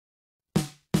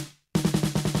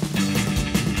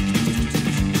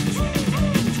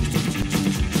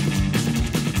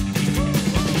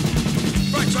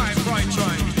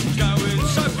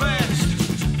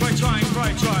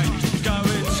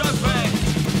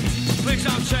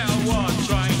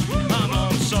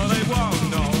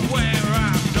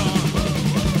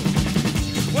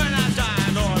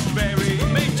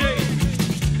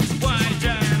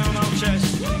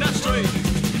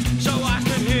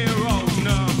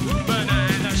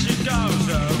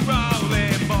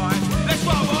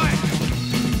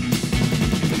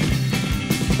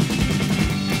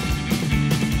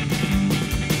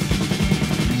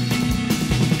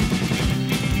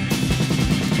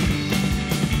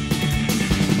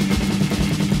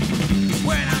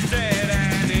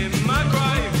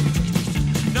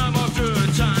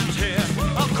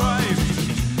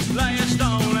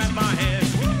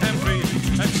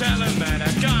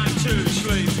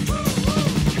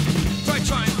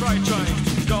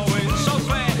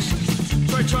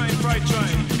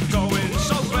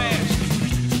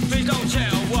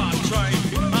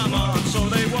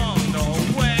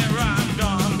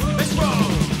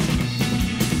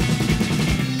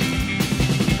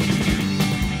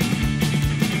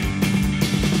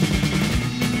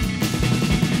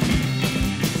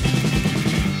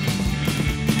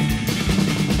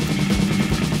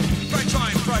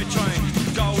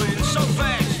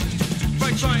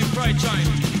freight train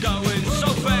going so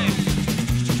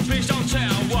fast. Please don't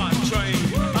tell what train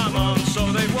I'm on,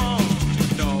 so they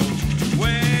won't know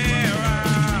where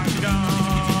I'm gone.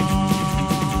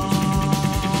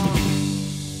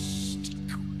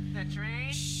 The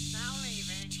train now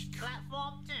leaving.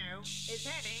 Platform 2 is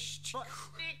heading for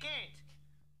Snicket.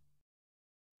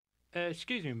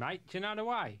 Excuse me, mate. Do you know the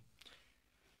way?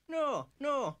 No,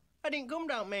 I didn't come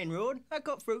down Main Road. I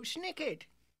got through Snicket.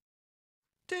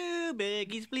 2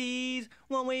 biggies, please.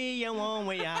 One way in, one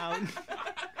way out. That'll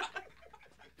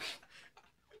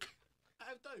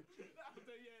do,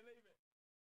 yeah, leave it.